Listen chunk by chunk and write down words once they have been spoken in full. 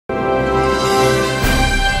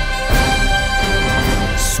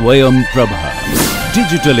Swayam Prabha.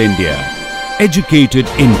 Digital India. Educated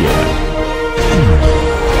India.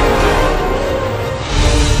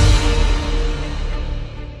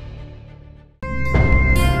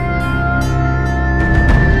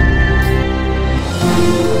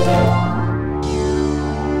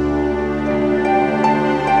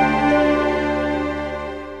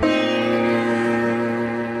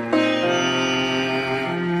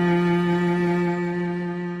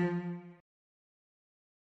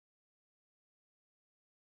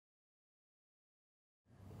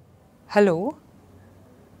 Hello,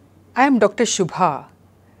 I am Dr. Shubha,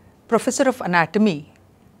 Professor of Anatomy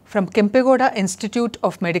from Kempegowda Institute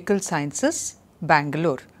of Medical Sciences,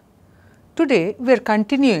 Bangalore. Today, we are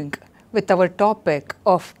continuing with our topic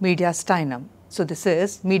of mediastinum. So, this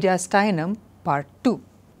is Mediastinum Part II.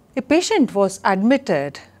 A patient was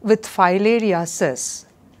admitted with filariasis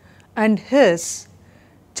and his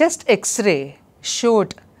chest X-ray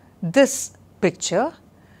showed this picture,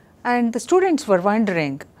 and the students were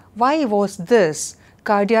wondering, why was this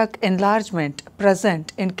cardiac enlargement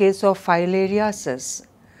present in case of filariasis?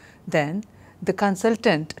 Then the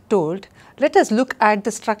consultant told, let us look at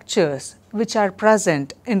the structures which are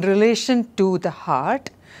present in relation to the heart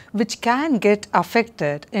which can get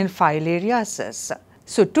affected in filariasis.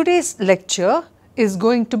 So, today's lecture is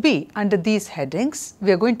going to be under these headings.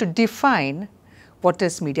 We are going to define what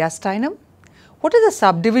is mediastinum, what are the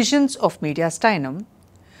subdivisions of mediastinum.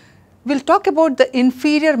 We will talk about the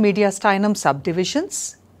inferior mediastinum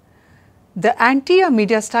subdivisions, the anterior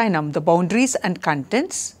mediastinum, the boundaries and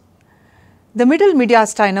contents, the middle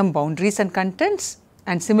mediastinum boundaries and contents,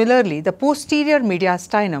 and similarly the posterior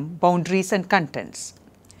mediastinum boundaries and contents.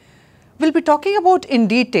 We will be talking about in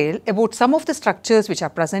detail about some of the structures which are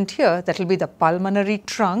present here, that will be the pulmonary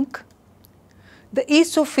trunk, the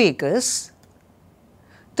esophagus,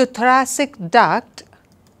 the thoracic duct,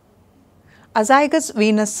 azygous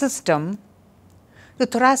venous system, the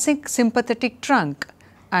thoracic sympathetic trunk,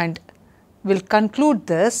 and we will conclude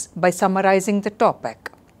this by summarizing the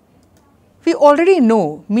topic. We already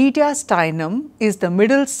know mediastinum is the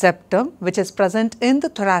middle septum which is present in the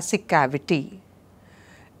thoracic cavity.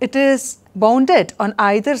 It is bounded on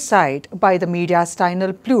either side by the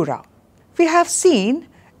mediastinal pleura. We have seen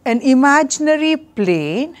an imaginary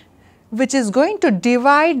plane which is going to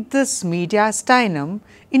divide this mediastinum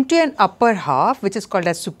into an upper half which is called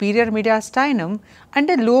as superior mediastinum and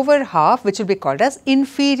a lower half which will be called as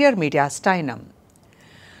inferior mediastinum.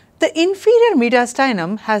 The inferior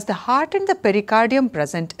mediastinum has the heart and the pericardium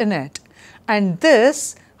present in it, and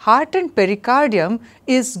this heart and pericardium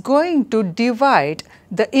is going to divide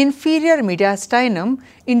the inferior mediastinum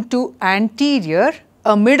into anterior,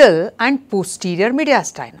 a middle and posterior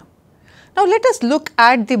mediastinum. Now, let us look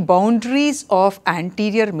at the boundaries of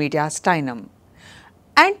anterior mediastinum.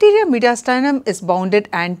 Anterior mediastinum is bounded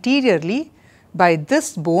anteriorly by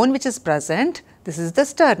this bone which is present. This is the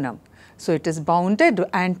sternum. So, it is bounded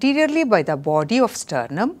anteriorly by the body of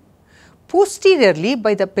sternum, posteriorly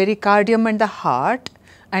by the pericardium and the heart,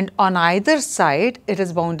 and on either side it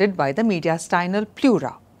is bounded by the mediastinal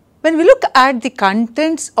pleura. When we look at the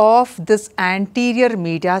contents of this anterior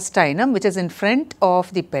mediastinum which is in front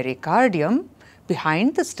of the pericardium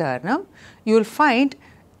behind the sternum, you will find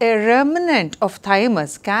a remnant of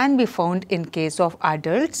thymus can be found in case of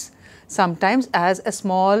adults, sometimes as a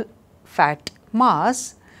small fat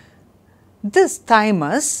mass. This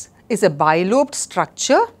thymus is a bilobed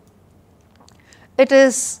structure. It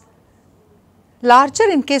is larger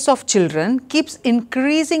in case of children, keeps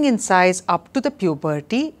increasing in size up to the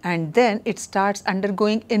puberty, and then it starts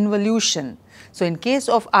undergoing involution. So, in case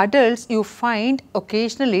of adults, you find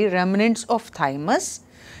occasionally remnants of thymus.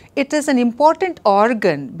 It is an important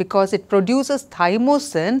organ because it produces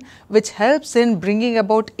thymosin which helps in bringing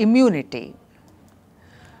about immunity.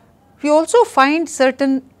 We also find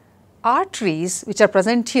certain arteries which are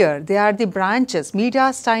present here. They are the branches,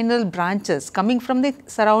 mediastinal branches coming from the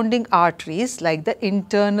surrounding arteries like the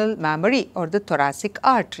internal mammary or the thoracic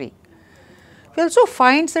artery. We also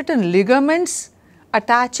find certain ligaments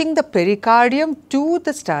attaching the pericardium to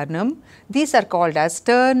the sternum. These are called as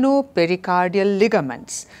sternopericardial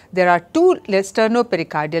ligaments. There are two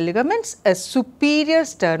sternopericardial ligaments, a superior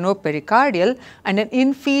sternopericardial and an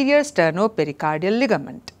inferior sternopericardial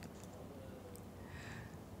ligament.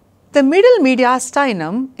 The middle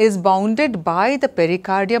mediastinum is bounded by the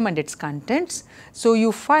pericardium and its contents. So,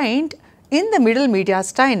 you find in the middle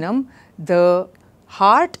mediastinum the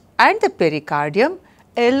heart and the pericardium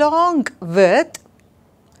along with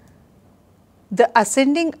the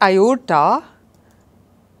ascending aorta,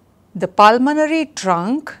 the pulmonary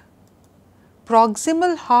trunk,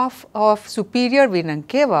 proximal half of superior vena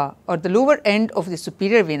cava or the lower end of the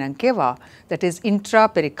superior vena cava, that is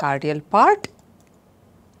intrapericardial part.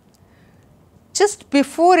 Just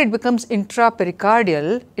before it becomes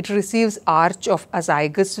intrapericardial, it receives arch of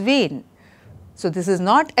azygous vein. So, this is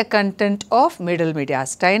not a content of middle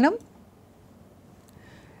mediastinum.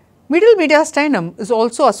 Middle mediastinum is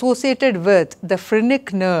also associated with the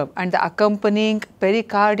phrenic nerve and the accompanying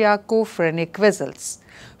pericardiaco-phrenic vessels.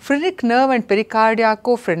 Phrenic nerve and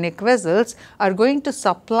pericardiaco-phrenic vessels are going to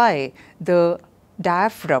supply the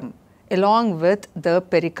diaphragm along with the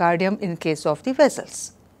pericardium in case of the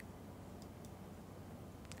vessels.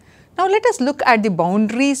 Now, let us look at the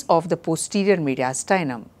boundaries of the posterior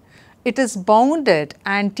mediastinum. It is bounded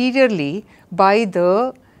anteriorly by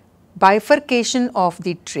the bifurcation of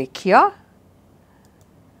the trachea.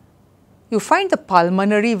 You find the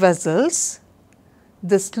pulmonary vessels,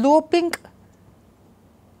 the sloping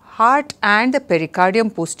heart and the pericardium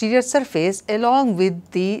posterior surface along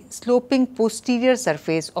with the sloping posterior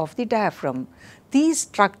surface of the diaphragm. These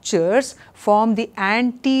structures form the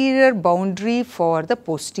anterior boundary for the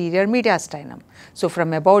posterior mediastinum. So,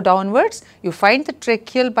 from above downwards, you find the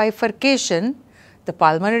tracheal bifurcation, the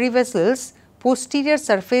pulmonary vessels, posterior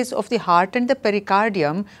surface of the heart and the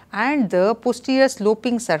pericardium and the posterior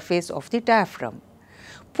sloping surface of the diaphragm.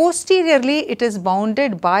 Posteriorly, it is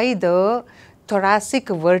bounded by the thoracic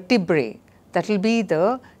vertebrae, that will be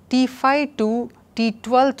the T5 to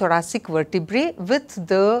T12 thoracic vertebrae with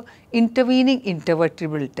the intervening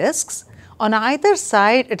intervertebral discs. On either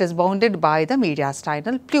side, it is bounded by the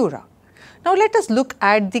mediastinal pleura. Now, let us look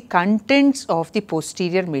at the contents of the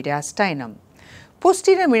posterior mediastinum.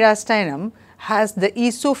 Posterior mediastinum has the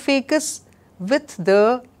esophagus with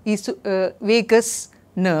the vagus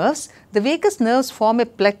nerves. The vagus nerves form a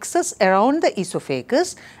plexus around the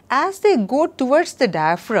esophagus. As they go towards the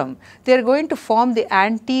diaphragm, they are going to form the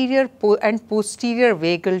anterior and posterior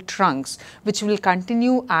vagal trunks, which will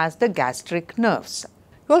continue as the gastric nerves.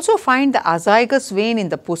 You also find the azygous vein in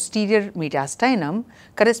the posterior mediastinum.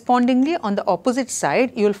 Correspondingly, on the opposite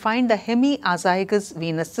side, you will find the hemiazygous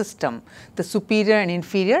venous system, the superior and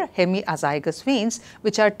inferior hemiazygous veins,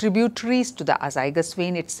 which are tributaries to the azygous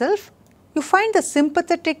vein itself. You find the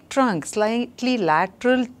sympathetic trunk slightly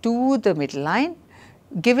lateral to the midline,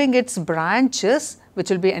 giving its branches which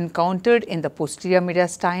will be encountered in the posterior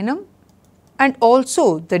mediastinum, and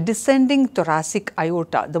also the descending thoracic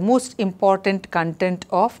aorta, the most important content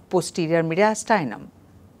of posterior mediastinum.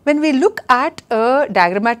 When we look at a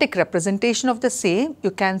diagrammatic representation of the same,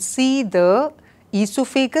 you can see the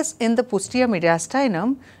esophagus in the posterior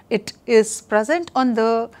mediastinum. It is present on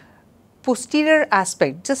the posterior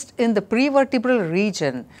aspect, just in the prevertebral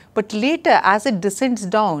region, but later as it descends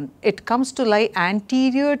down, it comes to lie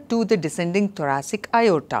anterior to the descending thoracic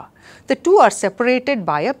aorta. The two are separated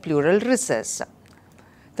by a pleural recess.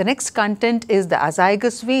 The next content is the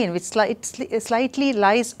azygous vein, which slightly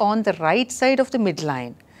lies on the right side of the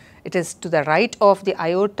midline. It is to the right of the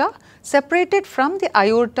aorta, separated from the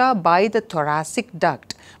aorta by the thoracic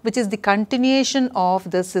duct, which is the continuation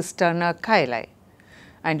of the cisterna chyli.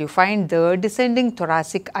 And you find the descending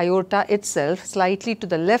thoracic aorta itself slightly to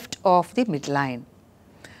the left of the midline.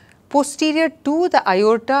 Posterior to the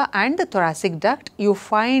aorta and the thoracic duct, you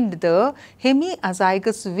find the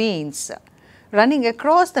hemiazygous veins running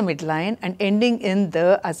across the midline and ending in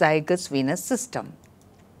the azygous venous system.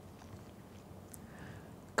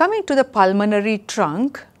 Coming to the pulmonary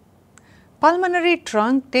trunk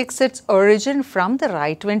takes its origin from the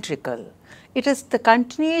right ventricle. It is the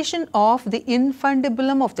continuation of the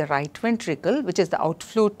infundibulum of the right ventricle, which is the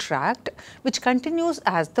outflow tract, which continues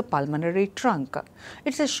as the pulmonary trunk.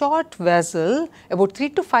 It is a short vessel about 3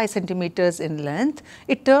 to 5 centimeters in length.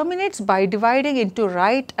 It terminates by dividing into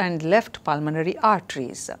right and left pulmonary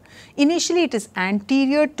arteries. Initially, it is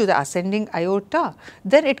anterior to the ascending aorta,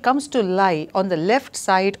 then it comes to lie on the left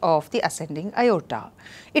side of the ascending aorta.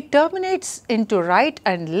 It terminates into right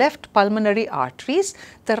and left pulmonary arteries.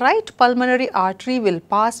 The right pulmonary artery will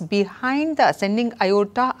pass behind the ascending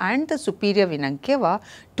aorta and the superior vena cava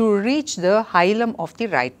to reach the hilum of the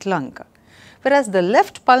right lung, whereas the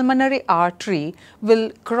left pulmonary artery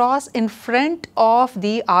will cross in front of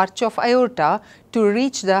the arch of aorta to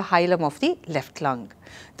reach the hilum of the left lung.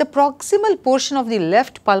 The proximal portion of the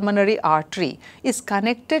left pulmonary artery is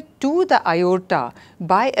connected to the aorta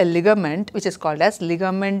by a ligament which is called as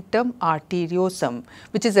ligamentum arteriosum,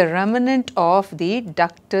 which is a remnant of the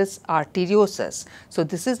ductus arteriosus. So,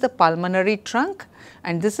 this is the pulmonary trunk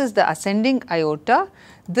and this is the ascending aorta.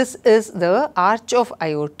 This is the arch of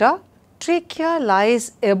aorta. Trachea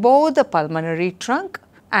lies above the pulmonary trunk,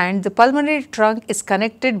 and the pulmonary trunk is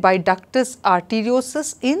connected by ductus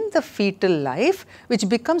arteriosus in the fetal life, which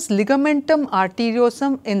becomes ligamentum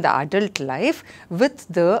arteriosum in the adult life with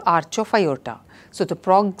the arch of aorta. So, the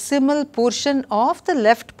proximal portion of the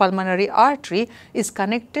left pulmonary artery is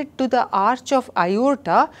connected to the arch of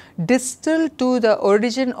aorta distal to the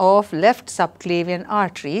origin of left subclavian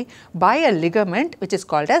artery by a ligament which is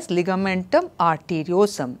called as ligamentum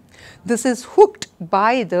arteriosum. This is hooked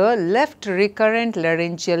by the left recurrent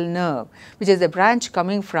laryngeal nerve, which is a branch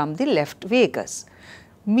coming from the left vagus.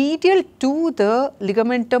 Medial to the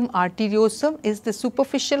ligamentum arteriosum is the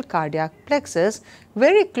superficial cardiac plexus.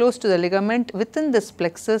 Very close to the ligament within this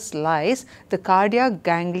plexus lies the cardiac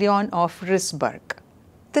ganglion of Risberg.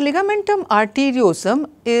 The ligamentum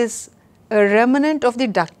arteriosum is a remnant of the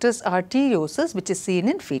ductus arteriosus which is seen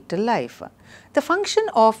in fetal life. The function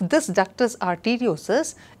of this ductus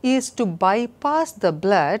arteriosus is to bypass the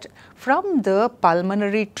blood from the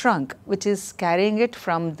pulmonary trunk, which is carrying it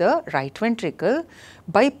from the right ventricle,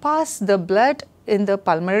 bypass the blood in the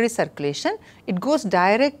pulmonary circulation. It goes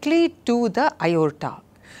directly to the aorta.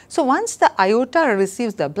 So, once the aorta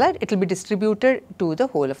receives the blood, it will be distributed to the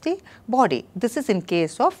whole of the body. This is in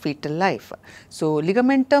case of fetal life. So,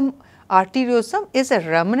 ligamentum arteriosum is a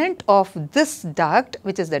remnant of this duct,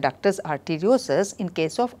 which is the ductus arteriosus in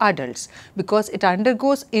case of adults, because it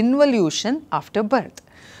undergoes involution after birth.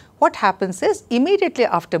 What happens is, immediately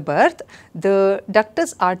after birth, the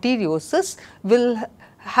ductus arteriosus will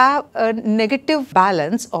have a negative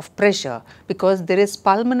balance of pressure because there is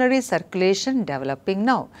pulmonary circulation developing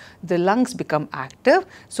now. The lungs become active.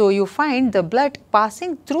 So, you find the blood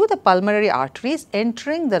passing through the pulmonary arteries,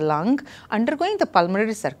 entering the lung, undergoing the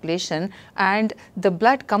pulmonary circulation, and the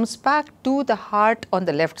blood comes back to the heart on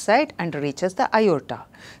the left side and reaches the aorta.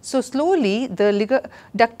 So, slowly the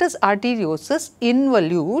ductus arteriosus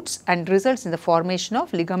involutes and results in the formation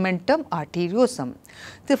of ligamentum arteriosum.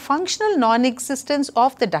 The functional non-existence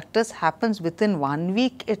of the ductus happens within 1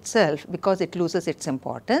 week itself because it loses its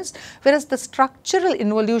importance, whereas the structural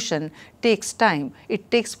involution takes time.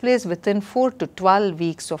 It takes place within 4 to 12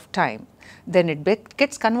 weeks of time. Then it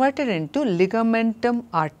gets converted into ligamentum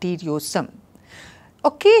arteriosum.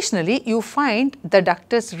 Occasionally, you find the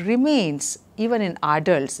ductus remains even in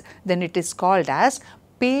adults, then it is called as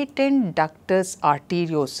patent ductus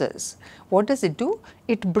arteriosus. What does it do?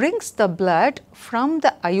 It brings the blood from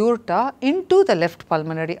the aorta into the left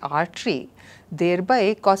pulmonary artery,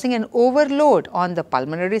 thereby causing an overload on the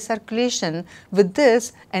pulmonary circulation. With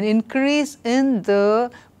this, an increase in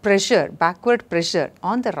the pressure, backward pressure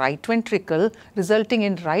on the right ventricle, resulting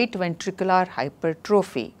in right ventricular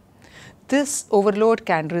hypertrophy. This overload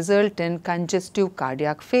can result in congestive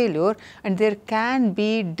cardiac failure, and there can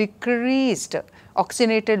be decreased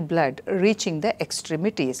oxygenated blood reaching the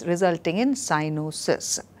extremities, resulting in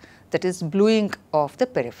cyanosis, that is bluing of the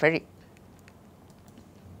periphery.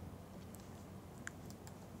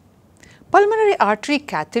 Pulmonary artery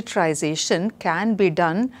catheterization can be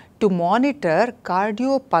done to monitor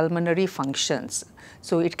cardiopulmonary functions.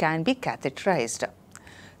 So, it can be catheterized.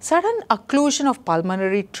 Sudden occlusion of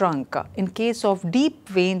pulmonary trunk in case of deep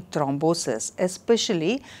vein thrombosis,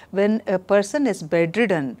 especially when a person is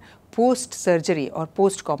bedridden post surgery or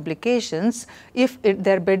post complications, if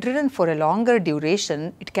they are bedridden for a longer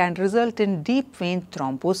duration, it can result in deep vein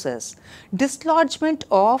thrombosis. Dislodgement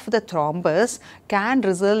of the thrombus can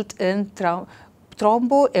result in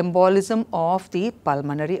thromboembolism of the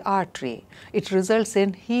pulmonary artery. It results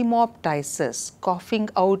in hemoptysis, coughing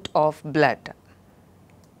out of blood.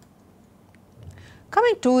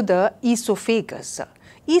 Coming to the esophagus.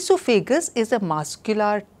 Esophagus is a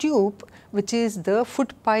muscular tube which is the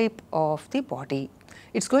foot pipe of the body.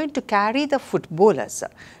 It is going to carry the foot bolus.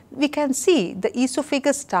 We can see the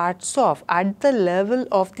esophagus starts off at the level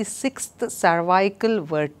of the 6th cervical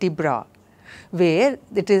vertebra, where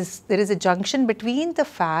there is a junction between the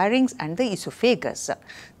pharynx and the esophagus.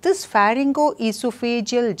 This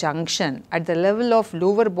pharyngoesophageal junction at the level of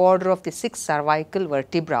lower border of the 6th cervical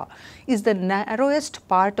vertebra is the narrowest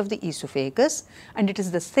part of the esophagus, and it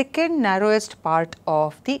is the second narrowest part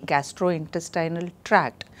of the gastrointestinal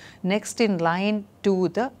tract, next in line to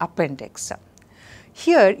the appendix.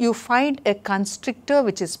 Here you find a constrictor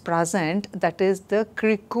which is present, that is the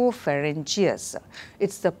cricopharyngeus. It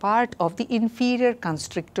is the part of the inferior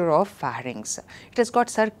constrictor of pharynx. It has got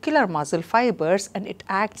circular muscle fibers and it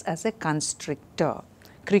acts as a constrictor,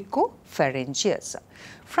 cricopharyngeus.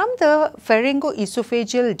 From the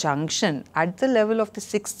pharyngoesophageal junction at the level of the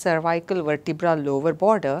 6th cervical vertebra lower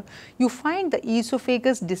border, you find the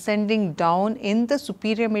esophagus descending down in the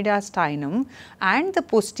superior mediastinum and the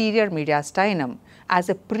posterior mediastinum, as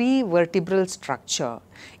a prevertebral structure.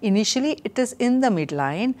 Initially it is in the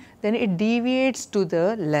midline, then it deviates to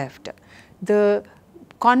the left. The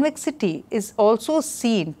convexity is also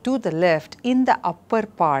seen to the left in the upper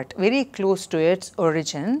part, very close to its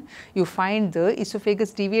origin. You find the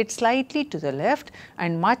esophagus deviates slightly to the left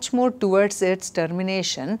and much more towards its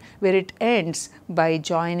termination, where it ends by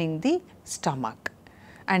joining the stomach.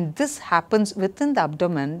 And this happens within the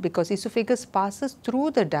abdomen because esophagus passes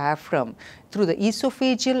through the diaphragm, through the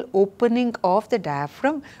esophageal opening of the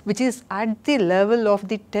diaphragm, which is at the level of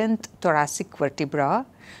the 10th thoracic vertebra,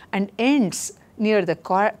 and ends near the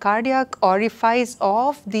cardiac orifice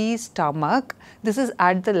of the stomach. This is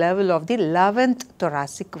at the level of the 11th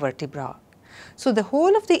thoracic vertebra. So, the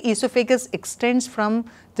whole of the esophagus extends from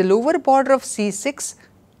the lower border of C6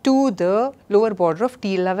 to the lower border of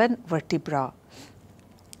T11 vertebra.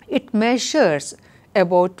 It measures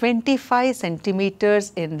about 25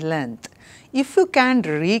 centimeters in length. If you can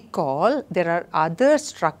recall, there are other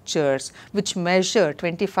structures which measure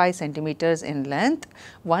 25 centimeters in length.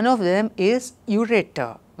 One of them is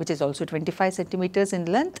ureter, which is also 25 centimeters in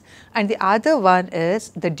length, and the other one is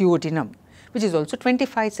the duodenum, which is also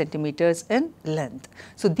 25 centimeters in length.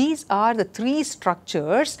 So, these are the three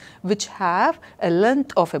structures which have a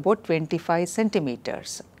length of about 25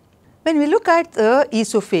 centimeters. When we look at the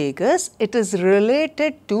esophagus, it is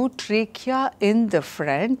related to trachea in the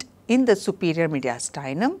front, in the superior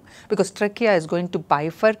mediastinum, because trachea is going to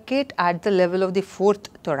bifurcate at the level of the 4th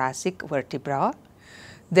thoracic vertebra.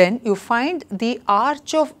 Then you find the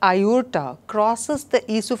arch of aorta crosses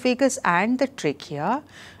the esophagus and the trachea,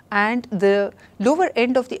 and the lower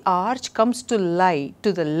end of the arch comes to lie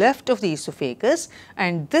to the left of the esophagus,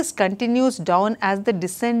 and this continues down as the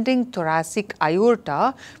descending thoracic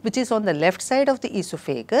aorta, which is on the left side of the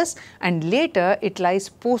esophagus, and later it lies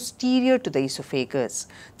posterior to the esophagus.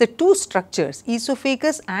 The two structures,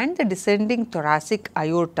 esophagus and the descending thoracic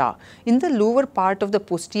aorta in the lower part of the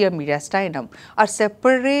posterior mediastinum, are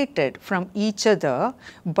separated from each other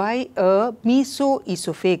by a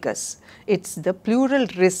mesoesophagus. It is the pleural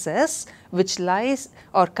recess which lies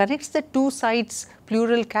or connects the two sides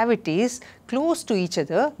pleural cavities close to each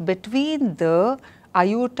other between the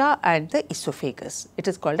aorta and the esophagus. It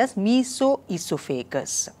is called as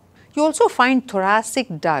mesoesophagus. You also find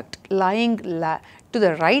thoracic duct lying to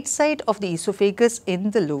the right side of the esophagus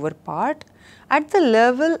in the lower part. At the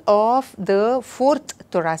level of the 4th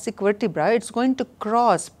thoracic vertebra, it is going to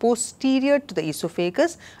cross posterior to the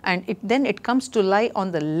esophagus, and then it comes to lie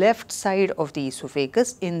on the left side of the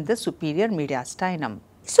esophagus in the superior mediastinum.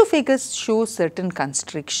 Esophagus shows certain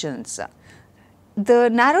constrictions. The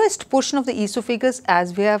narrowest portion of the esophagus,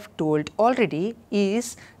 as we have told already,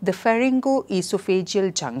 is the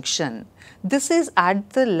pharyngoesophageal junction. This is at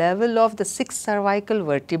the level of the 6th cervical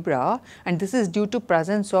vertebra, and this is due to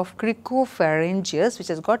presence of cricopharyngeus, which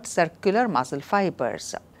has got circular muscle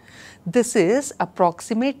fibers. This is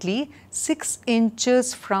approximately 6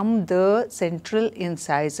 inches from the central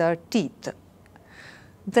incisor teeth.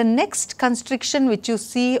 The next constriction which you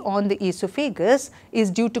see on the esophagus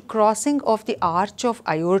is due to crossing of the arch of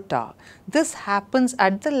aorta. This happens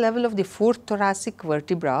at the level of the 4th thoracic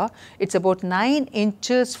vertebra. It is about 9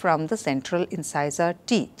 inches from the central incisor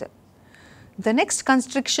teeth. The next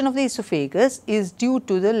constriction of the esophagus is due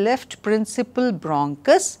to the left principal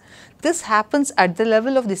bronchus. This happens at the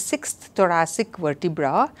level of the 6th thoracic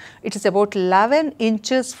vertebra. It is about 11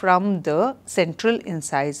 inches from the central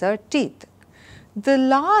incisor teeth. The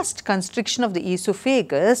last constriction of the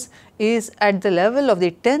esophagus is at the level of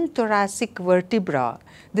the 10th thoracic vertebra.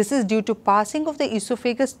 This is due to passing of the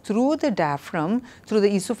esophagus through the diaphragm through the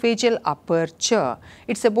esophageal aperture.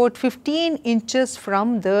 It is about 15 inches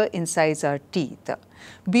from the incisor teeth.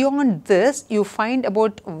 Beyond this, you find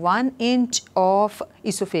about 1 inch of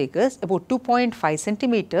esophagus, about 2.5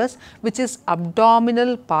 centimeters, which is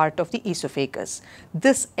abdominal part of the esophagus.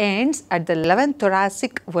 This ends at the 11th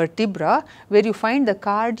thoracic vertebra, where you find the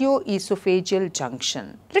cardioesophageal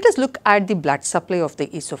junction. Let us look at the blood supply of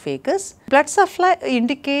the esophagus. Blood supply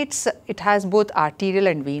indicates it has both arterial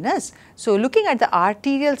and venous. So, looking at the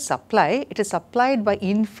arterial supply, it is supplied by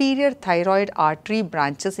inferior thyroid artery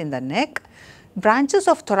branches in the neck. Branches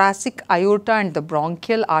of thoracic aorta and the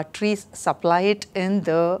bronchial arteries supply it in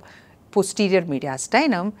the posterior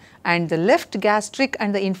mediastinum, and the left gastric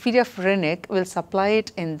and the inferior phrenic will supply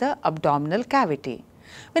it in the abdominal cavity.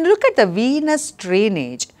 When you look at the venous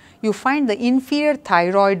drainage, you find the inferior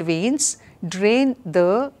thyroid veins drain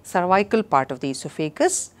the cervical part of the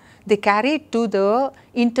esophagus. They carry it to the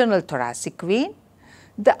internal thoracic vein.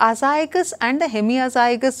 The azygous and the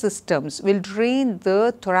hemiazygous systems will drain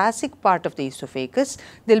the thoracic part of the esophagus.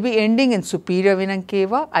 They will be ending in superior vena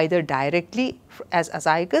cava, either directly as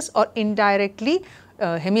azygous or indirectly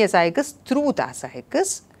hemiazygous through the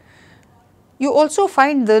azygous. You also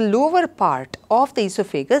find the lower part of the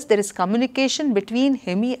esophagus, there is communication between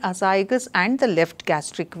hemiazygous and the left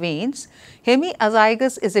gastric veins.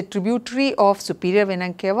 Hemiazygous is a tributary of superior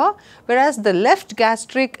vena cava, whereas the left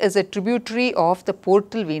gastric is a tributary of the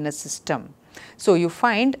portal venous system. So, you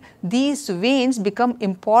find these veins become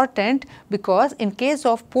important because in case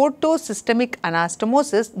of portosystemic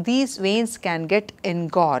anastomosis, these veins can get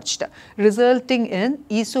engorged, resulting in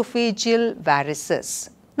esophageal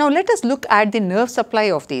varices. Now, let us look at the nerve supply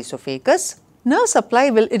of the esophagus. Nerve supply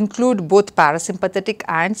will include both parasympathetic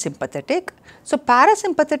and sympathetic. So,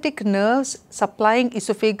 parasympathetic nerves supplying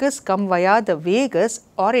esophagus come via the vagus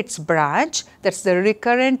or its branch, that is the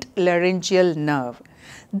recurrent laryngeal nerve.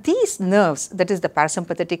 These nerves, that is the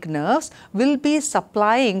parasympathetic nerves, will be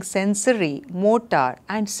supplying sensory, motor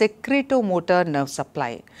and secretomotor nerve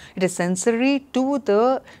supply. It is sensory to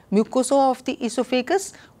the mucosa of the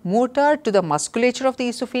esophagus, motor to the musculature of the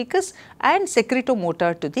esophagus and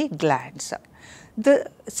secretomotor to the glands. The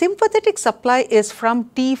sympathetic supply is from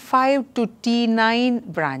T5 to T9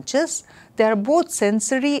 branches. They are both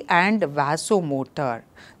sensory and vasomotor.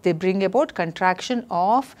 They bring about contraction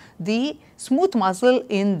of the smooth muscle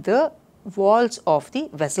in the walls of the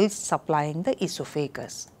vessels supplying the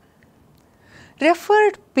esophagus.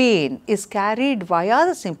 Referred pain is carried via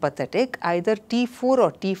the sympathetic, either T4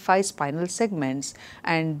 or T5 spinal segments,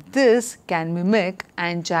 and this can mimic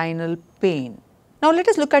anginal pain. Now, let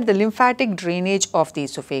us look at the lymphatic drainage of the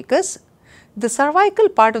esophagus. The cervical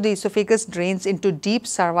part of the esophagus drains into deep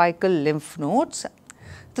cervical lymph nodes,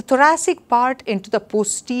 the thoracic part into the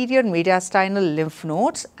posterior mediastinal lymph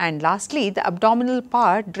nodes, and lastly, the abdominal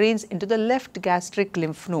part drains into the left gastric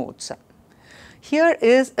lymph nodes. Here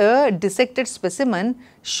is a dissected specimen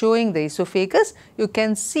showing the esophagus. You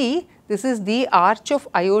can see this is the arch of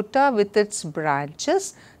aorta with its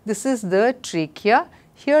branches. This is the trachea.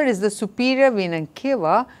 Here is the superior vena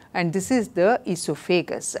cava and this is the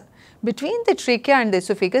esophagus. Between the trachea and the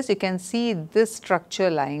esophagus, you can see this structure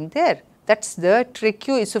lying there. That is the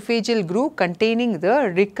tracheoesophageal groove containing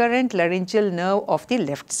the recurrent laryngeal nerve of the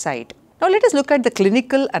left side. Now, let us look at the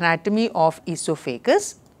clinical anatomy of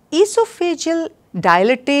esophagus. Esophageal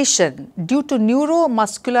dilatation due to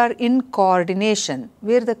neuromuscular incoordination,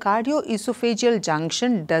 where the cardioesophageal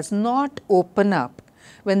junction does not open up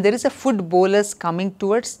when there is a food bolus coming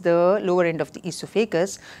towards the lower end of the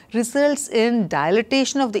esophagus, results in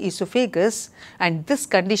dilatation of the esophagus, and this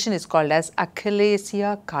condition is called as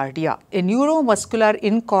achalasia cardia. A neuromuscular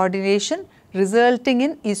incoordination resulting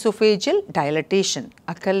in esophageal dilatation,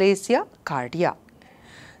 achalasia cardia.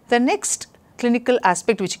 The next clinical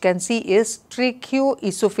aspect which you can see is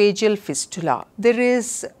tracheoesophageal fistula. There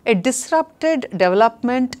is a disrupted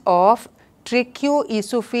development of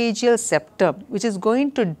tracheoesophageal septum which is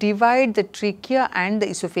going to divide the trachea and the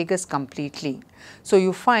esophagus completely. So,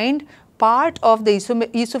 you find part of the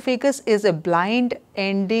esophagus is a blind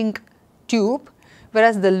ending tube,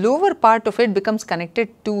 whereas the lower part of it becomes connected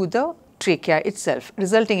to the trachea itself,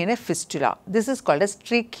 resulting in a fistula. This is called as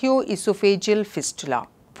tracheoesophageal fistula.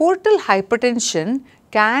 Portal hypertension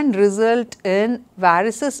can result in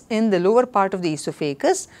varices in the lower part of the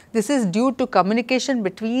esophagus. This is due to communication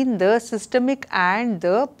between the systemic and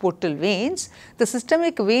the portal veins. The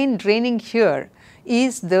systemic vein draining here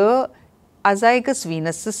is the azygous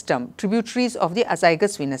venous system, tributaries of the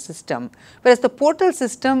azygous venous system, whereas the portal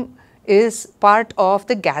system is part of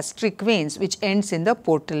the gastric veins which ends in the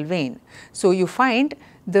portal vein. So, you find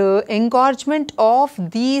the engorgement of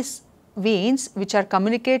these veins which are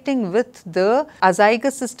communicating with the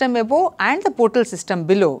azygous system above and the portal system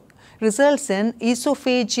below results in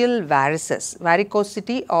esophageal varices,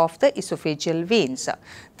 varicosity of the esophageal veins.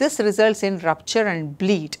 This results in rupture and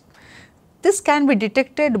bleed. This can be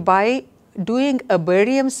detected by doing a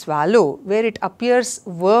barium swallow where it appears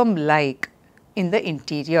worm-like in the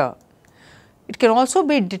interior. It can also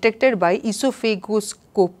be detected by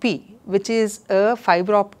esophagoscopy, which is a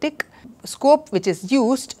fiber optic scope which is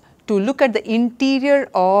used to look at the interior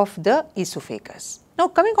of the esophagus. Now,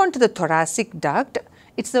 coming on to the thoracic duct,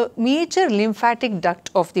 it is the major lymphatic duct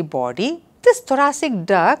of the body. This thoracic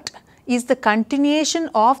duct is the continuation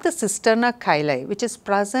of the cisterna chyli which is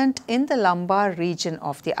present in the lumbar region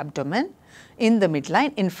of the abdomen in the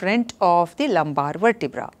midline in front of the lumbar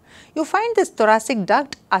vertebra. You find this thoracic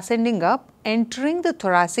duct ascending up, entering the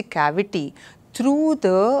thoracic cavity through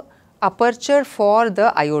the aperture for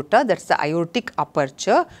the aorta, that is the aortic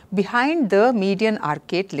aperture behind the median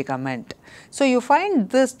arcate ligament. So, you find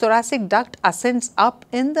this thoracic duct ascends up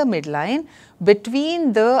in the midline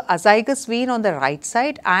between the azygous vein on the right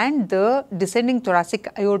side and the descending thoracic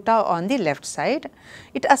aorta on the left side.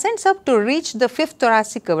 It ascends up to reach the fifth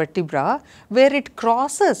thoracic vertebra, where it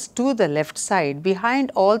crosses to the left side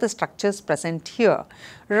behind all the structures present here,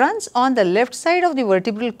 runs on the left side of the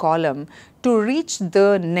vertebral column to reach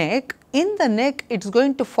the neck. In the neck, it is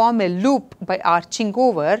going to form a loop by arching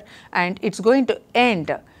over, and it is going to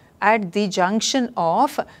end at the junction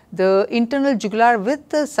of the internal jugular with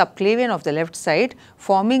the subclavian of the left side,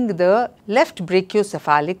 forming the left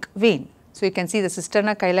brachiocephalic vein. So, you can see the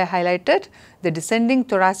cisterna chyli highlighted, the descending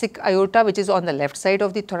thoracic aorta which is on the left side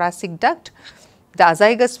of the thoracic duct, the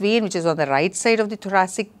azygous vein which is on the right side of the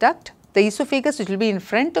thoracic duct, the esophagus which will be in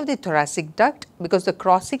front of the thoracic duct because the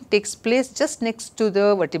crossing takes place just next to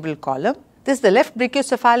the vertebral column. This is the left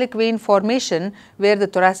brachiocephalic vein formation where the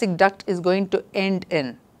thoracic duct is going to end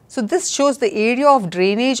in. So, this shows the area of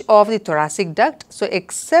drainage of the thoracic duct. So,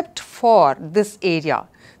 except for this area,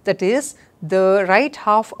 that is the right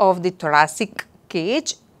half of the thoracic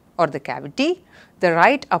cage or the cavity, the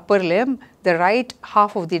right upper limb, the right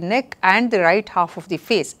half of the neck and the right half of the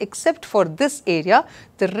face, except for this area,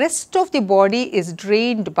 the rest of the body is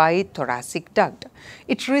drained by thoracic duct.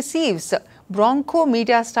 It receives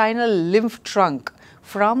bronchomediastinal lymph trunk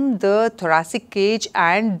from the thoracic cage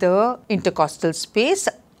and the intercostal space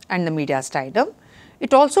and the mediastinum.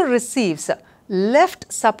 It also receives left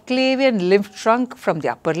subclavian lymph trunk from the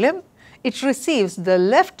upper limb. It receives the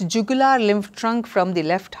left jugular lymph trunk from the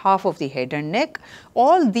left half of the head and neck.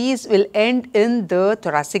 All these will end in the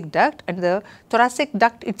thoracic duct, and the thoracic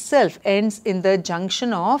duct itself ends in the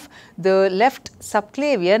junction of the left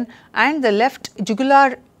subclavian and the left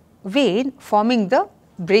jugular vein, forming the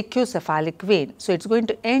brachiocephalic vein. So, it is going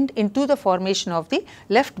to end into the formation of the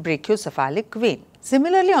left brachiocephalic vein.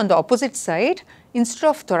 Similarly, on the opposite side, instead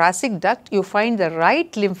of thoracic duct, you find the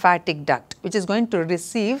right lymphatic duct which is going to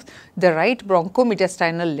receive the right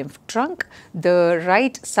bronchomediastinal lymph trunk, the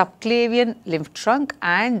right subclavian lymph trunk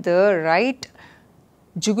and the right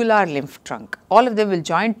jugular lymph trunk. All of them will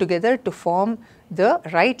join together to form the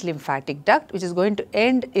right lymphatic duct, which is going to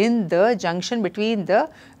end in the junction between the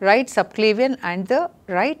right subclavian and the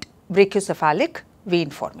right brachiocephalic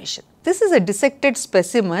vein formation. This is a dissected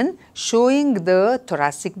specimen showing the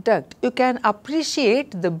thoracic duct. You can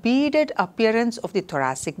appreciate the beaded appearance of the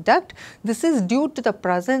thoracic duct. This is due to the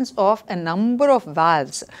presence of a number of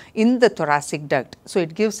valves in the thoracic duct. So,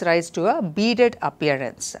 it gives rise to a beaded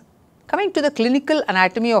appearance. Coming to the clinical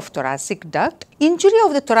anatomy of thoracic duct, injury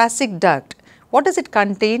of the thoracic duct, what does it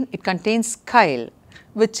contain? It contains chyle,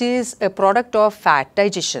 which is a product of fat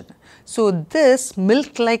digestion. So, this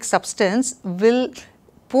milk-like substance will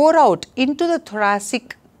pour out into the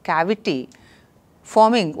thoracic cavity,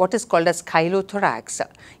 forming what is called as chylothorax.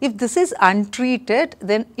 If this is untreated,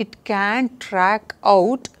 then it can track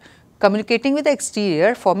out, communicating with the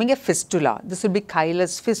exterior, forming a fistula. This will be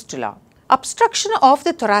chylous fistula. Obstruction of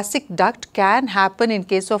the thoracic duct can happen in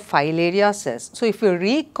case of filariasis. So, if you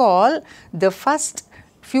recall the first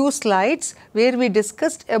few slides where we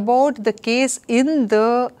discussed about the case in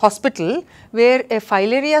the hospital where a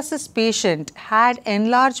filariasis patient had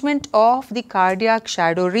enlargement of the cardiac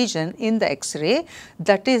shadow region in the X-ray,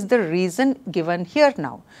 that is the reason given here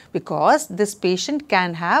now, because this patient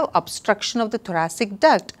can have obstruction of the thoracic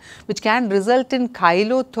duct which can result in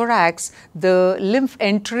chylothorax, the lymph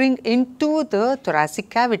entering into the thoracic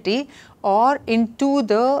cavity or into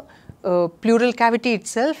the pleural cavity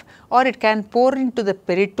itself, or it can pour into the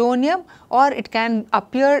peritoneum, or it can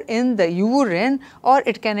appear in the urine, or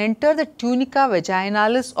it can enter the tunica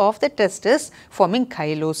vaginalis of the testis, forming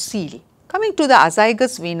chylocele. Coming to the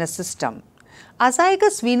azygous venous system.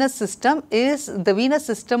 Azygous venous system is the venous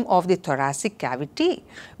system of the thoracic cavity,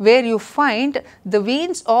 where you find the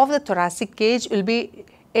veins of the thoracic cage will be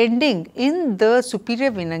ending in the superior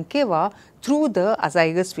vena cava through the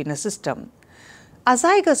azygous venous system.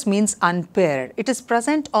 Azygous means unpaired. It is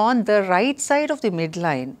present on the right side of the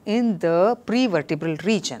midline in the prevertebral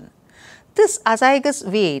region. This azygous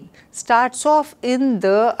vein starts off in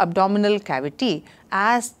the abdominal cavity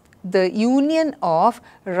as the union of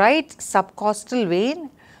right subcostal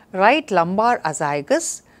vein, right lumbar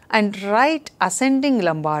azygous and right ascending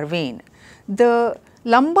lumbar vein. The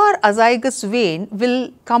lumbar azygous vein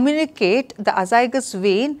will communicate the azygous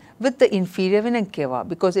vein with the inferior vena cava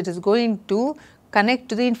because it is going to connect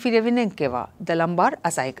to the inferior vena cava, the lumbar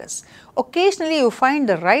azygos. Occasionally, you find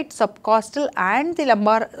the right subcostal and the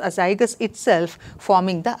lumbar azygos itself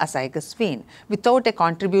forming the azygos vein without a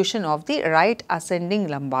contribution of the right ascending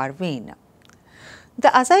lumbar vein. The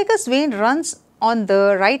azygos vein runs on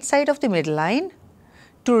the right side of the midline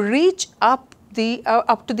to reach up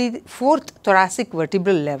to the fourth thoracic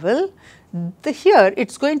vertebral level. Here it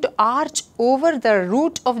is going to arch over the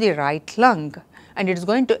root of the right lung and it is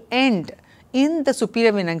going to end in the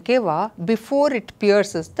superior vena cava before it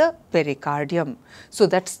pierces the pericardium. So,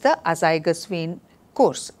 that is the azygos vein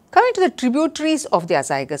course. Coming to the tributaries of the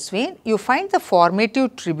azygos vein, you find the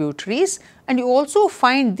formative tributaries and you also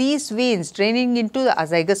find these veins draining into the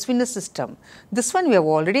azygos venous system. This one we have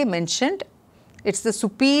already mentioned. It is the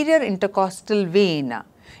superior intercostal vein.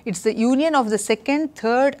 It is the union of the second,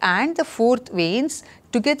 third and the fourth veins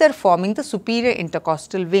together forming the superior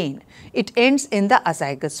intercostal vein. It ends in the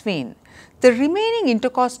azygos vein. The remaining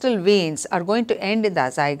intercostal veins are going to end in the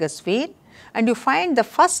azygos vein and you find the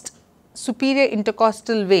first posterior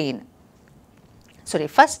intercostal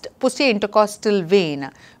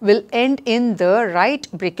vein will end in the right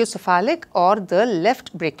brachiocephalic or the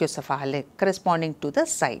left brachiocephalic corresponding to the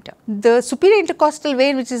side. The superior intercostal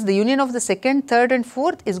vein, which is the union of the second, third and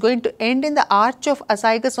fourth, is going to end in the arch of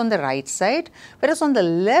azygos on the right side, whereas on the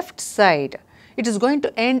left side it is going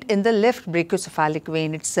to end in the left brachiocephalic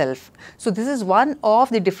vein itself. So, this is one of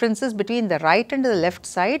the differences between the right and the left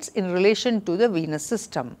sides in relation to the venous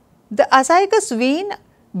system. The azygos vein,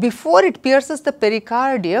 before it pierces the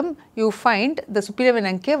pericardium, you find the superior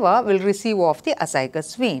vena cava will receive off the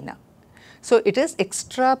azygos vein. So, it is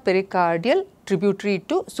extra pericardial tributary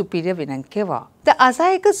to superior vena cava. The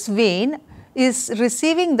azygos vein is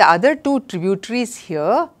receiving the other two tributaries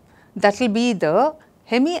here, that will be the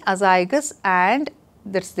hemiazygos and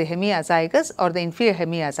that is the hemiazygos or the inferior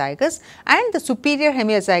hemiazygos and the superior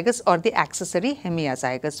hemiazygos or the accessory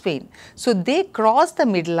hemiazygos vein. So, they cross the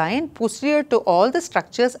midline posterior to all the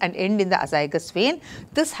structures and end in the azygos vein.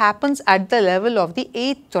 This happens at the level of the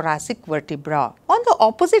 8th thoracic vertebra. On the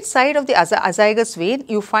opposite side of the azygos vein,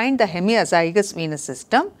 you find the hemiazygos venous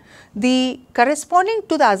system. The corresponding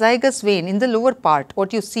to the azygos vein in the lower part,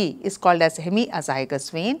 what you see is called as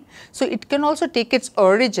hemiazygos vein. So, it can also take its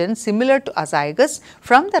origin similar to azygos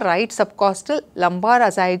from the right subcostal lumbar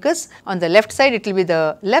azygos. On the left side, it will be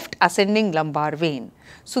the left ascending lumbar vein.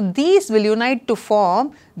 So, these will unite to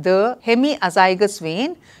form the hemiazygos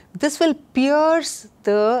vein. This will pierce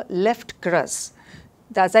the left crus.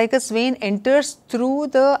 The azygos vein enters through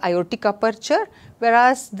the aortic aperture,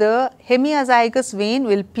 whereas the hemiazygos vein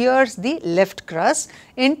will pierce the left crus,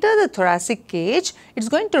 enter the thoracic cage. It is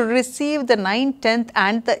going to receive the 9th, 10th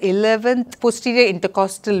and the 11th posterior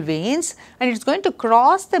intercostal veins and it is going to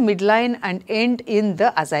cross the midline and end in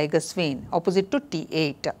the azygos vein opposite to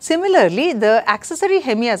T8. Similarly, the accessory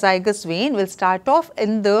hemiazygos vein will start off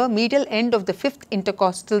in the medial end of the 5th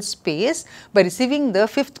intercostal space by receiving the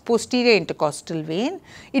 5th posterior intercostal vein.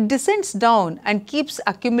 It descends down and keeps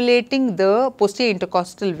accumulating the posterior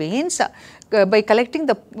intercostal veins. By collecting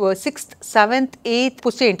the 6th, 7th, 8th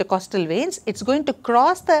posterior intercostal veins, it is going to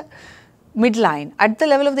cross the midline at the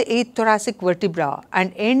level of the 8th thoracic vertebra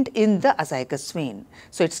and end in the azygos vein.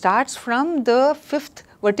 So, it starts from the 5th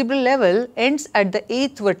vertebral level, ends at the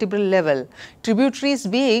 8th vertebral level, tributaries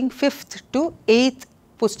being 5th to 8th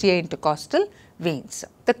posterior intercostal veins.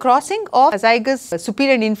 The crossing of azygos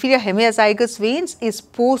superior and inferior hemiazygos veins is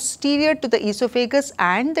posterior to the esophagus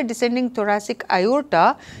and the descending thoracic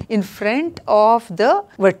aorta in front of the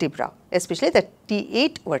vertebra, especially the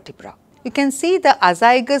T8 vertebra. You can see the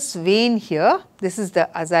azygos vein here. This is the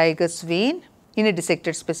azygos vein in a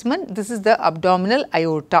dissected specimen. This is the abdominal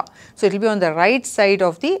aorta. So, it will be on the right side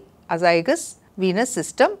of the azygos venous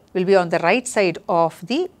system, will be on the right side of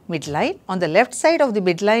the midline. On the left side of the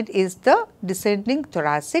midline is the descending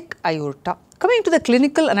thoracic aorta. Coming to the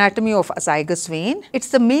clinical anatomy of azygos vein, it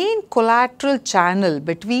is the main collateral channel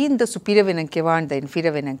between the superior vena cava and the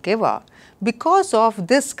inferior vena cava. Because of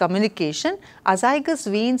this communication, azygos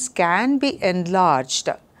veins can be enlarged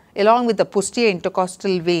along with the posterior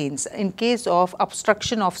intercostal veins in case of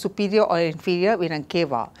obstruction of superior or inferior vena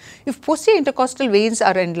cava. If posterior intercostal veins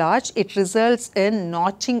are enlarged, it results in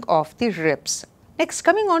notching of the ribs. Next,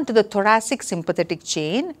 coming on to the thoracic sympathetic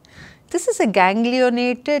chain, this is a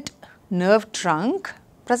ganglionated nerve trunk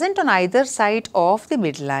present on either side of the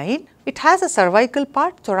midline. It has a cervical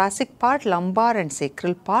part, thoracic part, lumbar and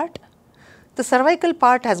sacral part. The cervical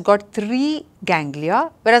part has got 3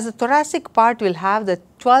 ganglia, whereas the thoracic part will have the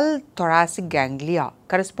 12 thoracic ganglia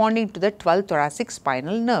corresponding to the 12 thoracic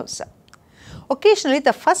spinal nerves. Occasionally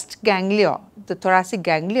the first ganglia, the thoracic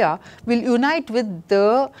ganglia, will unite with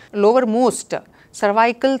the lowermost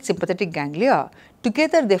cervical sympathetic ganglia.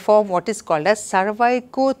 Together they form what is called as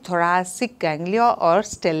cervicothoracic ganglia or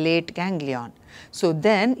stellate ganglion. So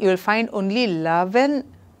then you will find only 11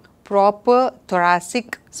 proper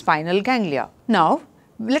thoracic spinal ganglia. Now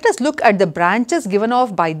let us look at the branches given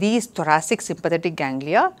off by these thoracic sympathetic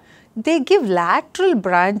ganglia. They give lateral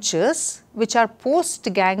branches which are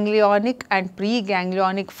post-ganglionic and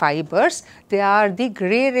pre-ganglionic fibers. They are the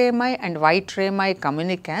grey rami and white rami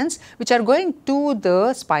communicants which are going to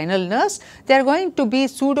the spinal nerves. They are going to be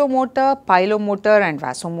pseudomotor, pilomotor and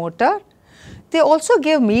vasomotor. They also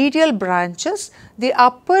give medial branches. The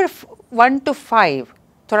upper 1 to 5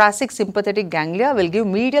 thoracic sympathetic ganglia will give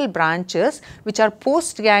medial branches which are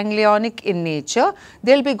post-ganglionic in nature.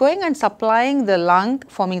 They will be going and supplying the lung,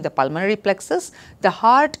 forming the pulmonary plexus, the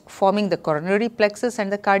heart forming the coronary plexus and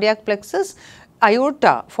the cardiac plexus,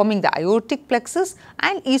 aorta forming the aortic plexus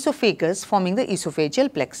and esophagus forming the esophageal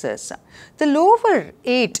plexus. The lower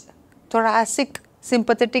 8 thoracic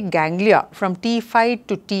sympathetic ganglia from T5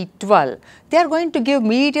 to T12, they are going to give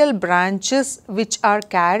medial branches which are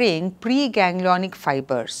carrying preganglionic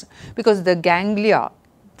fibers, because the ganglia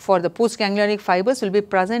for the postganglionic fibers will be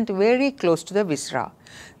present very close to the viscera.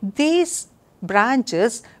 These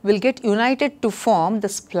branches will get united to form the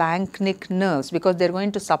splanchnic nerves because they are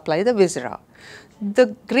going to supply the viscera.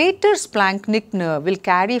 The greater splanchnic nerve will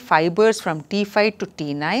carry fibers from T5 to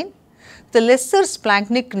T9. The lesser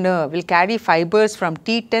splanchnic nerve will carry fibers from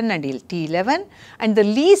T10 and T11, and the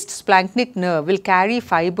least splanchnic nerve will carry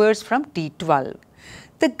fibers from T12.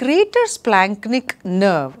 The greater splanchnic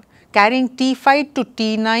nerve carrying T5 to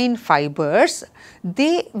T9 fibers,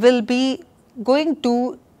 they will be going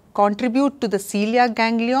to contribute to the celiac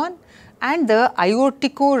ganglion and the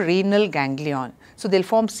aortico-renal ganglion. So, they will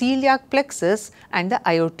form celiac plexus and the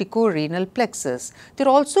aortico-renal plexus. They are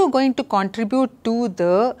also going to contribute to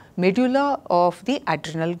the medulla of the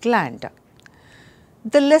adrenal gland.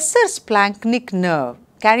 The lesser splanchnic nerve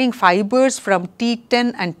carrying fibers from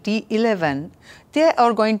T10 and T11, they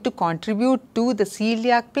are going to contribute to the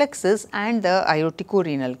celiac plexus and the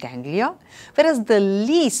aortico-renal ganglia, whereas the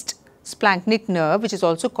least splanchnic nerve, which is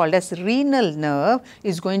also called as renal nerve,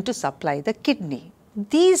 is going to supply the kidney.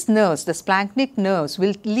 These nerves, the splanchnic nerves,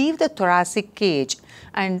 will leave the thoracic cage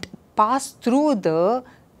and pass through the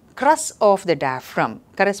crus of the diaphragm.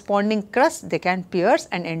 Corresponding crus they can pierce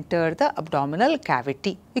and enter the abdominal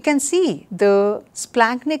cavity. You can see the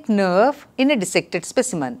splanchnic nerve in a dissected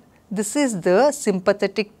specimen. This is the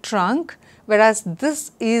sympathetic trunk, whereas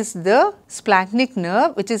this is the splanchnic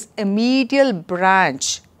nerve, which is a medial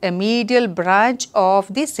branch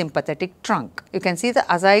of the sympathetic trunk. You can see the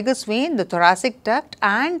azygous vein, the thoracic duct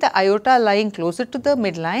and the aorta lying closer to the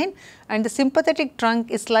midline, and the sympathetic trunk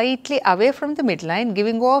is slightly away from the midline,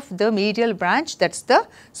 giving off the medial branch, that is the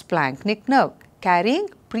splanchnic nerve, carrying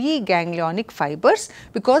preganglionic fibers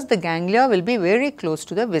because the ganglia will be very close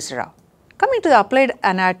to the viscera. Coming to the applied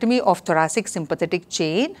anatomy of thoracic sympathetic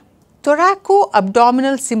chain,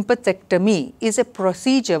 thoraco-abdominal sympathectomy is a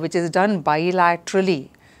procedure which is done bilaterally,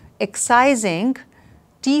 excising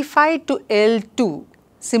T5 to L2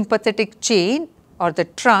 sympathetic chain or the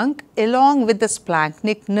trunk along with the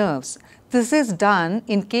splanchnic nerves. This is done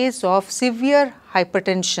in case of severe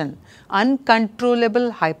hypertension,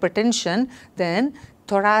 uncontrollable hypertension. Then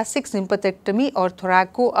thoracic sympathectomy or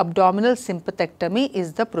thoraco-abdominal sympathectomy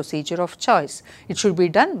is the procedure of choice. It should be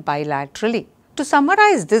done bilaterally. To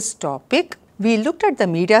summarize this topic, we looked at the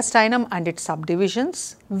mediastinum and its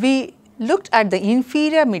subdivisions. We looked at the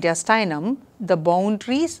inferior mediastinum, the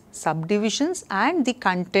boundaries, subdivisions and the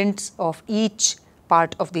contents of each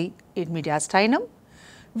part of the mediastinum.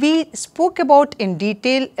 We spoke about in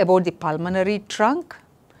detail about the pulmonary trunk,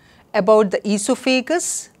 about the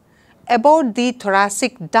esophagus, about the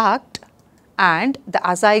thoracic duct and the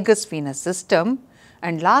azygous venous system,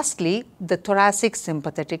 and lastly the thoracic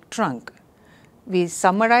sympathetic trunk. We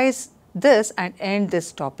summarize this and end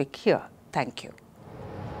this topic here. Thank you.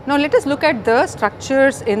 Now, let us look at the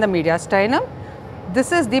structures in the mediastinum.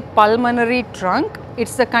 This is the pulmonary trunk. It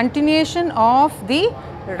is the continuation of the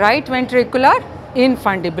right ventricular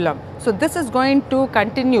infundibulum. So, this is going to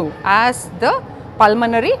continue as the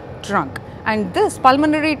pulmonary trunk, and this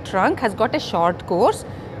pulmonary trunk has got a short course.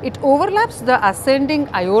 It overlaps the ascending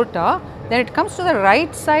aorta, then it comes to the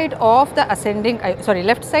right side of the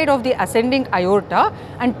left side of the ascending aorta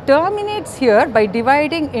and terminates here by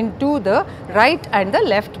dividing into the right and the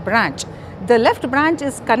left branch. The left branch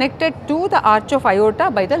is connected to the arch of aorta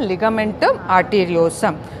by the ligamentum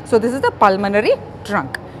arteriosum. So, this is the pulmonary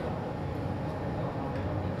trunk.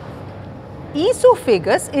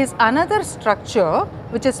 esophagus is another structure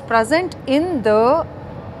which is present in the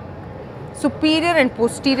superior and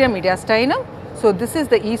posterior mediastinum. So, this is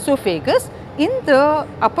the esophagus. In the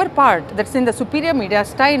upper part, that is in the superior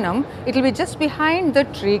mediastinum, it will be just behind the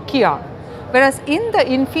trachea, whereas in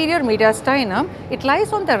the inferior mediastinum, it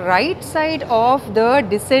lies on the right side of the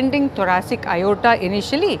descending thoracic aorta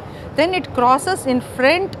initially, then it crosses in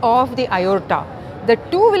front of the aorta. The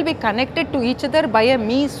two will be connected to each other by a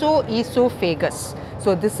mesoesophagus.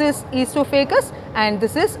 So, this is esophagus and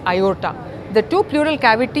this is aorta. The two pleural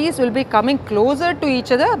cavities will be coming closer to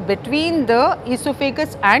each other between the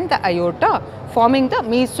esophagus and the aorta, forming the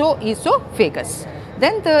mesoesophagus.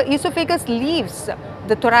 Then the esophagus leaves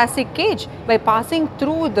the thoracic cage by passing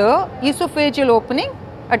through the esophageal opening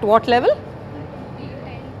at what level?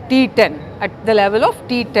 T10, at the level of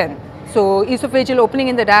T10. So, esophageal opening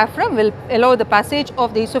in the diaphragm will allow the passage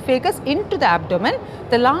of the esophagus into the abdomen.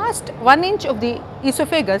 The last 1 inch of the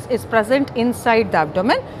esophagus is present inside the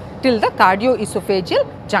abdomen till the cardioesophageal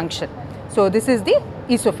junction. So, this is the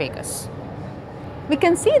esophagus. We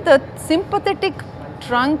can see the sympathetic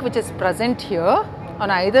trunk which is present here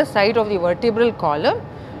on either side of the vertebral column.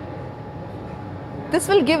 This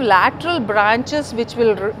will give lateral branches which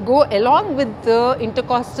will go along with the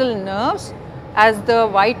intercostal nerves as the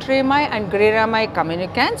white rami and grey rami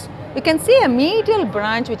communicants. You can see a medial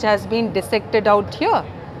branch which has been dissected out here.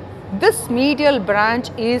 This medial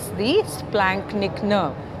branch is the splanchnic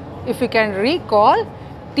nerve. If you can recall,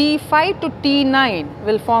 T5 to T9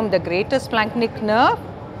 will form the greater splanchnic nerve,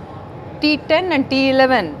 T10 and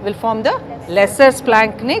T11 will form the lesser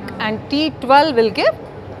splanchnic, and T12 will give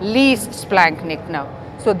least splanchnic nerve.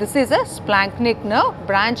 So, this is a splanchnic nerve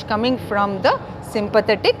branch coming from the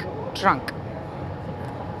sympathetic trunk.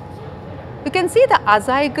 You can see the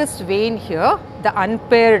azygous vein here, the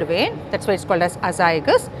unpaired vein, that is why it is called as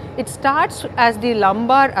azygous. It starts as the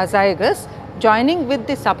lumbar azygous joining with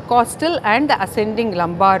the subcostal and the ascending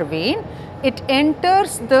lumbar vein. It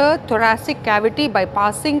enters the thoracic cavity by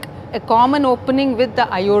passing a common opening with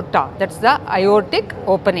the aorta, that is the aortic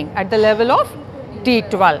opening at the level of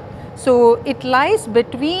T12. So, it lies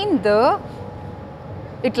between the,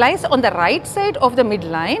 it lies on the right side of the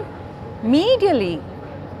midline. Medially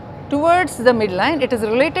towards the midline, it is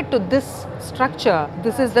related to this structure.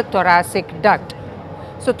 This is the thoracic duct.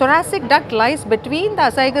 So, thoracic duct lies between the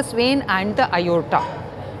azygous vein and the aorta.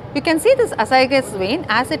 You can see this azygous vein,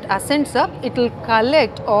 as it ascends up, it will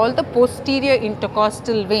collect all the posterior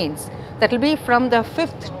intercostal veins. That will be from the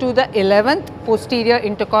 5th to the 11th posterior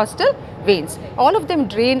intercostal veins. All of them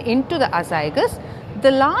drain into the azygous.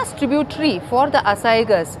 The last tributary for the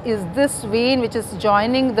azygous is this vein which is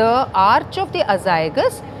joining the arch of the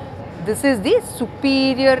azygous. This is the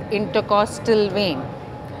superior intercostal vein.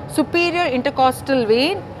 Superior intercostal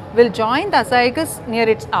vein will join the azygous near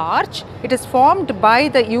its arch. It is formed by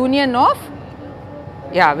the union of,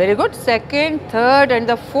 very good, 2nd, 3rd and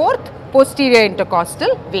the 4th posterior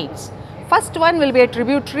intercostal veins. First one will be a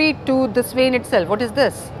tributary to this vein itself. What is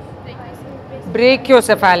this?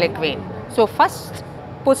 Brachiocephalic vein. So, first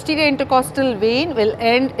posterior intercostal vein will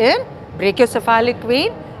end in brachiocephalic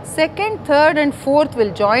vein. 2nd, 3rd and 4th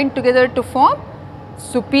will join together to form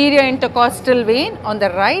superior intercostal vein. On the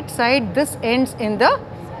right side, this ends in the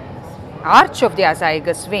arch of the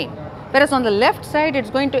azygous vein, whereas on the left side it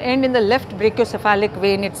is going to end in the left brachiocephalic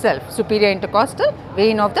vein itself, superior intercostal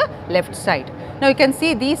vein of the left side. Now, you can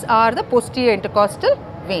see these are the posterior intercostal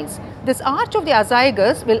veins. This arch of the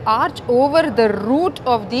azygous will arch over the root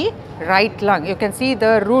of the right lung. You can see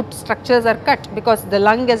the root structures are cut because the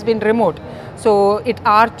lung has been removed. So, it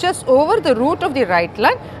arches over the root of the right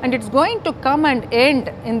lung and it is going to come and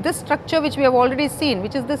end in this structure which we have already seen.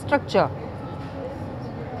 Which is this structure?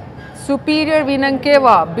 Superior vena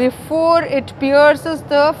cava. Before it pierces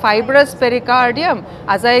the fibrous pericardium,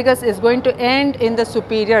 azygous is going to end in the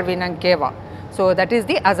superior vena cava. So, that is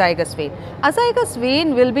the azygous vein. Azygous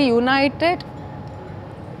vein will be united,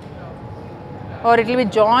 or it will be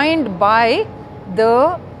joined by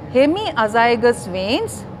the hemiazygous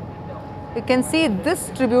veins. You can see this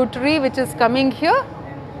tributary which is coming here.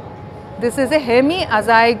 This is a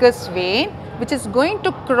hemiazygous vein which is going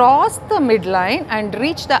to cross the midline and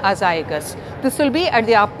reach the azygous. This will be at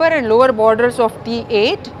the upper and lower borders of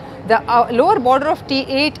T8. The lower border of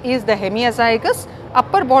T8 is the hemiazygous,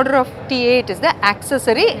 upper border of T8 is the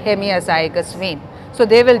accessory hemiazygous vein. So,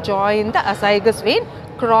 they will join the azygous vein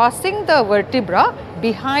crossing the vertebra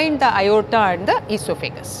behind the aorta and the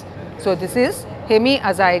esophagus. So, this is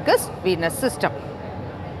hemiazygous venous system.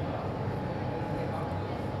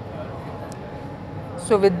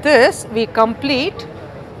 So, with this we complete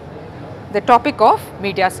the topic of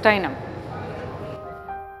mediastinum.